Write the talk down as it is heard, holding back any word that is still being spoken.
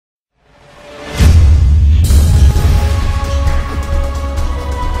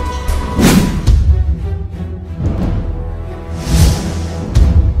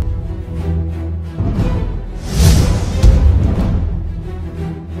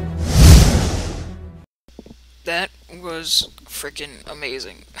That was freaking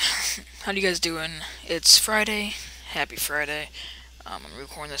amazing. How you guys doing? It's Friday. Happy Friday. I'm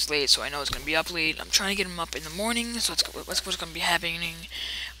recording this late, so I know it's gonna be up late. I'm trying to get them up in the morning, so that's what's gonna be happening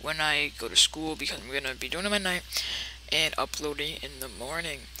when I go to school because I'm gonna be doing them at night and uploading in the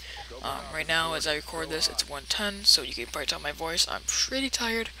morning. Right now, as I record this, it's 1:10, so you can probably tell my voice. I'm pretty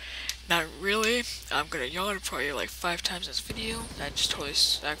tired. Not really. I'm gonna yawn probably like 5 times in this video. I just totally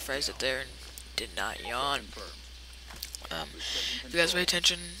sacrificed it there and did not yawn. If you guys pay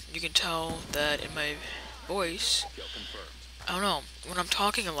attention, you can tell that in my voice, I don't know, when I'm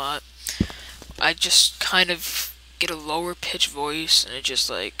talking a lot, I just kind of get a lower pitch voice, and it just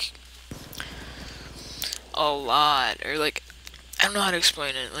like a lot, or like I don't know how to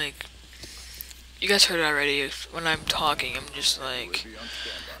explain it. Like you guys heard it already. When I'm talking, I'm just like.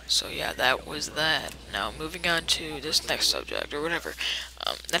 So yeah, that was that. Now moving on to this next subject or whatever.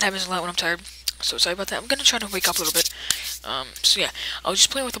 That happens a lot when I'm tired. So sorry about that. I'm gonna try to wake up a little bit. So yeah, I was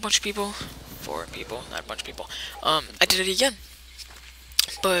just playing with a bunch of people. 4 people, not a bunch of people. I did it again.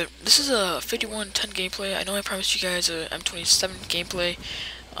 But this is a 5110 gameplay. I know I promised you guys a M27 gameplay,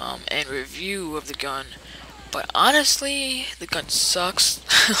 and review of the gun. But honestly, the gun sucks,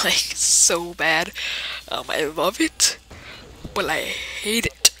 like, so bad. I love it, but I hate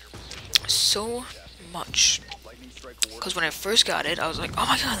it so much. Because when I first got it, I was like, oh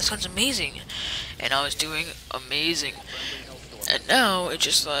my god, this gun's amazing. And I was doing amazing. And now, it's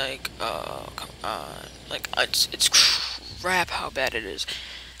just like, oh, come on. Like, it's crap how bad it is.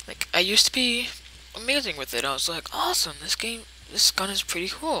 Like, I used to be amazing with it. I was like, awesome, this gun is pretty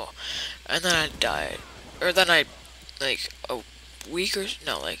cool. And then I died. Or then like, a week or,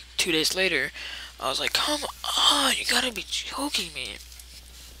 no, like, 2 days later, I was like, come on, you gotta be joking me.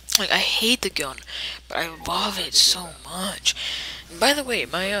 Like, I hate the gun, but I love it so much. And by the way,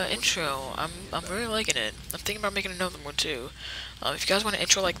 my intro, I'm really liking it. I'm thinking about making another one too. If you guys want an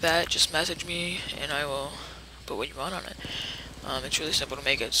intro like that, just message me and I will put what you want on it. It's really simple to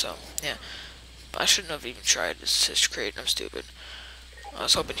make it, so yeah. But I shouldn't have even tried this create. I'm stupid. I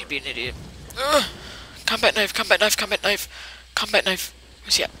was hoping he'd be an idiot. Ugh! Combat knife, combat knife, combat knife, combat knife.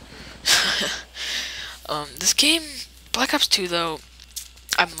 Where's he at? This game, Black Ops 2 though,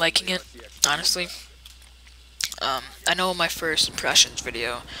 I'm liking it, honestly. I know in my first impressions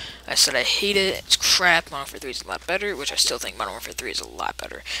video, I said I hate it, it's crap, Modern Warfare 3 is a lot better, which I still think Modern Warfare 3 is a lot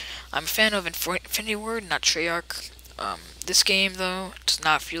better. I'm a fan of Infinity Ward, not Treyarch. This game, though, does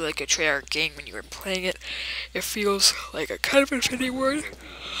not feel like a Treyarch game when you were playing it. It feels like a kind of Infinity Ward.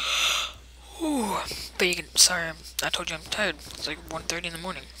 Ooh, but you can, sorry, I told you I'm tired. It's like 1:30 in the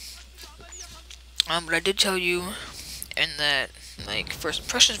morning. But I did tell you in that, like, first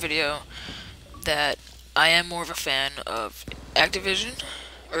impressions video that I am more of a fan of Activision,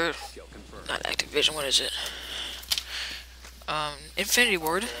 or, not Activision, what is it? Infinity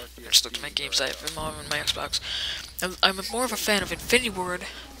Ward. I just looked at my game site for on my Xbox. I'm more of a fan of Infinity Ward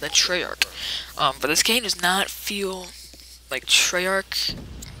than Treyarch. But this game does not feel like Treyarch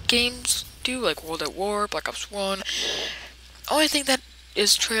games do, like World at War, Black Ops 1. Only thing that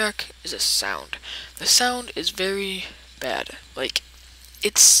is Treyarch is the sound. The sound is very bad. Like,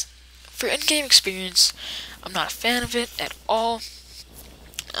 it's, for in-game experience, I'm not a fan of it at all.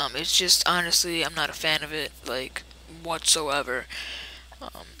 It's just, honestly, I'm not a fan of it, like, whatsoever.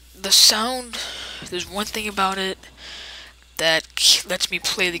 The sound, there's one thing about it that lets me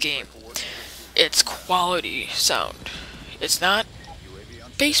play the game. It's quality sound. It's not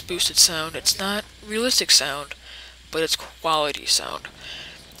bass boosted sound, it's not realistic sound, but it's quality sound.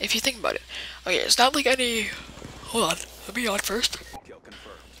 If you think about it. Okay, it's not like any, hold on, let me on first.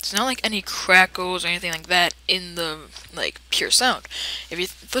 It's not like any crackles or anything like that in the, like, pure sound. If you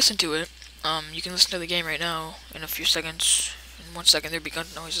listen to it, you can listen to the game right now in a few seconds. In 1 second, there'll be gun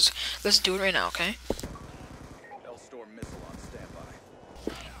noises. Listen to it right now, okay?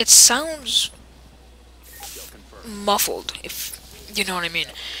 It sounds muffled, if you know what I mean.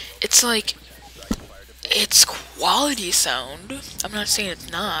 It's like, it's quality sound. I'm not saying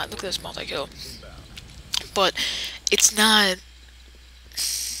it's not. Look at this multi-kill. But it's not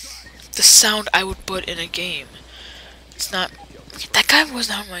the sound I would put in a game. It's not. That guy was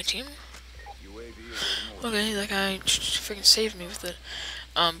not on my team. Okay, that guy freaking saved me with it.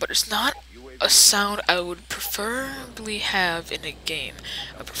 But it's not a sound I would preferably have in a game.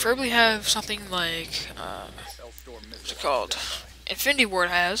 I preferably have something like, what's it called? Infinity Ward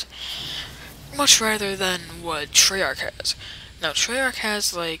has, much rather than what Treyarch has. Now, Treyarch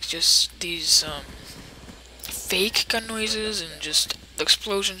has, like, just these, fake gun noises, and just the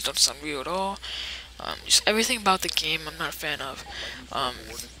explosions don't sound real at all. Just everything about the game I'm not a fan of.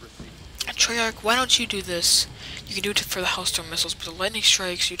 Treyarch, why don't you do this? You can do it for the Hellstorm missiles, but the lightning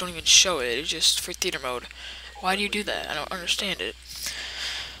strikes, you don't even show it. It's just for theater mode. Why do you do that? I don't understand it.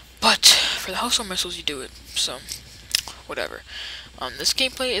 But for the Hellstorm missiles, you do it. So, whatever. This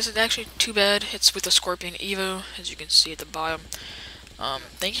gameplay isn't actually too bad. It's with the Scorpion Evo, as you can see at the bottom.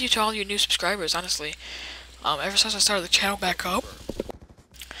 Thank you to all you new subscribers, honestly. Ever since I started the channel back up,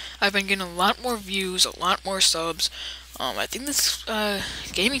 I've been getting a lot more views, a lot more subs. I think this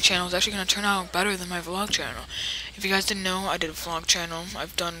gaming channel is actually going to turn out better than my vlog channel. If you guys didn't know, I did a vlog channel.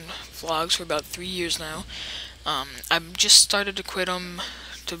 I've done vlogs for about 3 years now. I've just started to quit them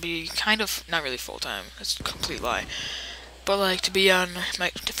to be kind of, not really full-time, that's a complete lie. But like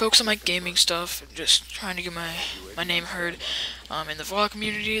to focus on my gaming stuff, and just trying to get my name heard. In the vlog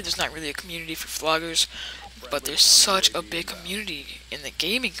community, there's not really a community for vloggers, but there's such a big community in the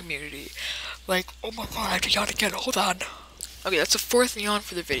gaming community. Like, oh my god, I have to yawn again, hold on. Okay, that's the 4th yawn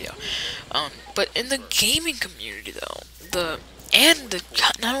for the video. But in the gaming community though,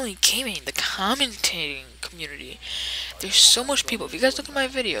 not only gaming, the commentating community, there's so much people. If you guys look at my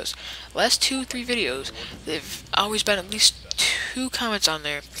videos, last 2-3 videos, they've always been at least 2 comments on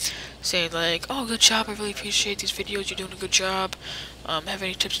there saying like, oh, good job, I really appreciate these videos, you're doing a good job, have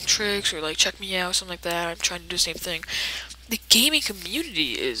any tips and tricks, or like, check me out, something like that. I'm trying to do the same thing. The gaming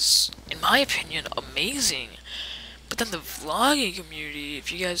community is, in my opinion, amazing. But then the vlogging community,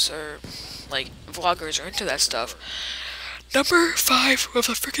 if you guys are, like, vloggers or into that stuff, number 5 with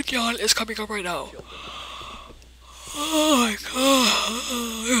a freaking yawn is coming up right now. Oh my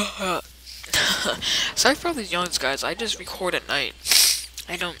god. Sorry for all these yawns, guys. I just record at night.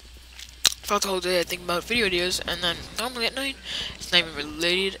 I don't, throughout the whole day I think about video ideas, and then normally at night, it's not even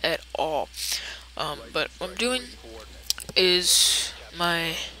related at all. But what I'm doing is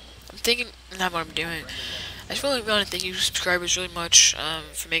not what I'm doing. I just really want to thank you subscribers really much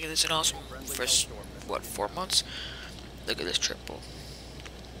for making this an awesome first, 4 months. Look at this triple.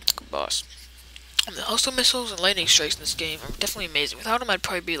 Good boss. The hostile missiles and lightning strikes in this game are definitely amazing. Without them, I'd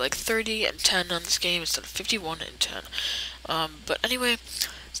probably be like 30 and 10 on this game instead of 51 and 10. But anyway,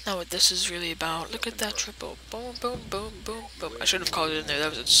 it's not what this is really about. Look at that triple. Boom, boom, boom, boom, boom. I should have called it in there. That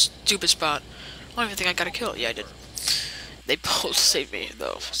was a stupid spot. I don't even think I got a kill. Yeah, I did. They both saved me,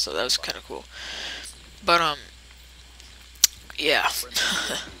 though, so that was kind of cool. But, yeah.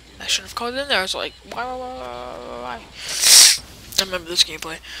 I should have called it in there. I was like, why? I remember this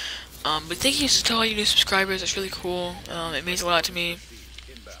gameplay. But thank you to all you new subscribers. That's really cool. It means a lot to me.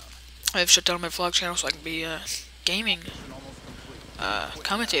 I've shut down my vlog channel so I can be a gaming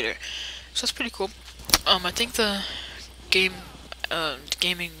commentator. So that's pretty cool. I think the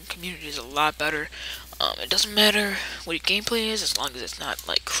gaming community is a lot better. It doesn't matter what your gameplay is as long as it's not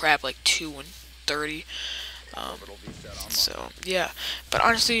like crap like 2 and 30. So yeah, but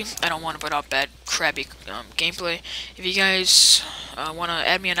honestly, I don't want to put out bad, crappy gameplay. If you guys want to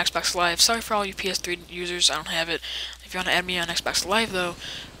add me on Xbox Live, sorry for all you PS3 users, I don't have it. If you want to add me on Xbox Live though,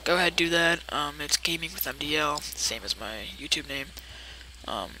 go ahead, do that. It's Gaming with MDL, same as my YouTube name.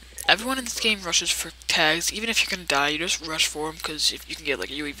 Everyone in this game rushes for tags. Even if you're gonna die, you just rush for them because if you can get like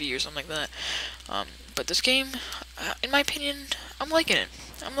a UAV or something like that. But this game, in my opinion, I'm liking it.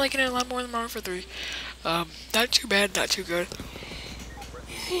 I'm liking it a lot more than Modern Warfare 3. Not too bad, not too good.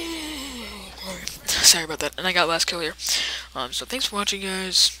 Sorry about that. And I got last kill here. So thanks for watching,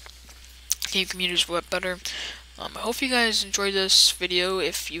 guys. Game community's a lot better. I hope you guys enjoyed this video.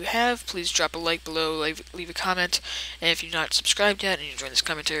 If you have, please drop a like below, leave a comment. And if you're not subscribed yet and you're enjoying this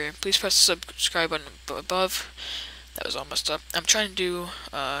commentary, please press the subscribe button above. That was all messed up. I'm trying to do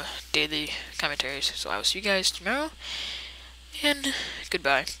daily commentaries. So I will see you guys tomorrow. And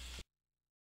goodbye.